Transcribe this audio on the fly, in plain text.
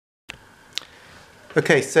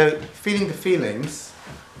Okay, so feeling the feelings.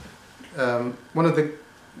 One of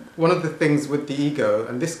the things with the ego,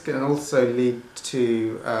 and this can also lead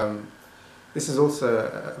to this is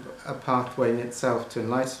also a pathway in itself to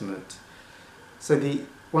enlightenment. So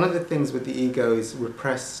one of the things with the ego is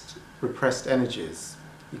repressed energies.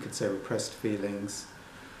 You could say repressed feelings,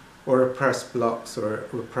 or repressed blocks, or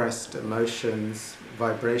repressed emotions,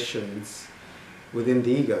 vibrations within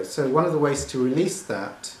the ego. So one of the ways to release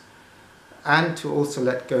that, and to also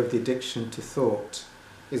let go of the addiction to thought,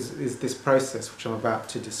 is this process which I'm about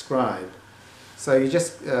to describe. So you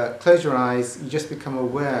just close your eyes, you just become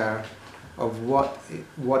aware of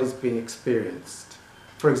what is being experienced.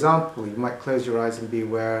 For example, you might close your eyes and be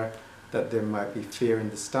aware that there might be fear in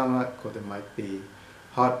the stomach, or there might be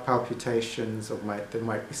heart palpitations, or there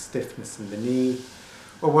might be stiffness in the knee,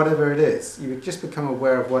 or whatever it is. You just become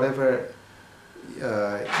aware of whatever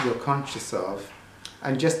you're conscious of,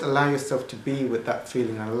 and just allow yourself to be with that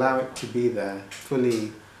feeling and allow it to be there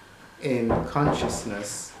fully in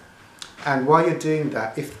consciousness. And while you're doing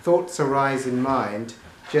that, if thoughts arise in mind,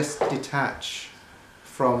 just detach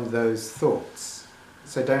from those thoughts.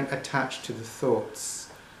 So don't attach to the thoughts,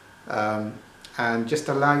 and just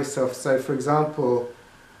allow yourself. So for example,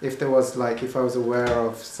 if I was aware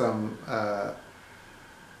of some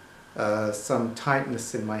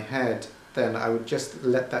tightness in my head, then I would just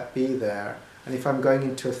let that be there. And if I'm going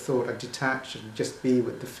into a thought, I detach and just be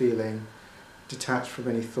with the feeling, detach from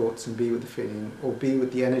any thoughts and be with the feeling, or be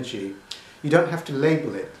with the energy. You don't have to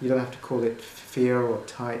label it. You don't have to call it fear or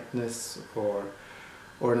tightness or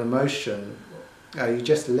an emotion. You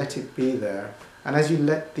just let it be there. And as you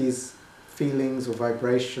let these feelings or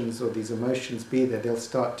vibrations or these emotions be there, they'll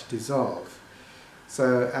start to dissolve.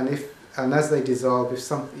 So, and as they dissolve,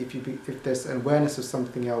 if there's an awareness of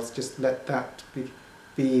something else, just let that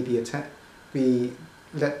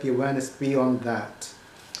let the awareness be on that,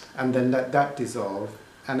 and then let that dissolve.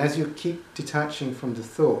 And as you keep detaching from the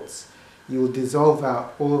thoughts, you will dissolve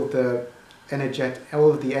out all of the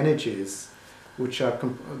energies which are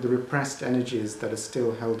the repressed energies that are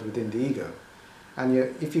still held within the ego. And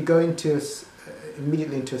if you go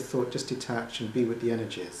immediately into a thought, just detach and be with the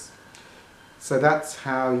energies. So that's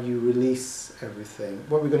how you release everything.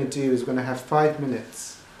 What we're going to do is we're going to have 5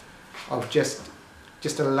 minutes of just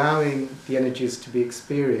allowing the energies to be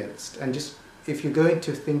experienced, and just, if you go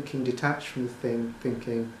into thinking, detach from the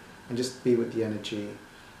thinking, and just be with the energy,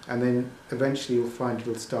 and then eventually you'll find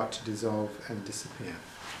it'll start to dissolve and disappear.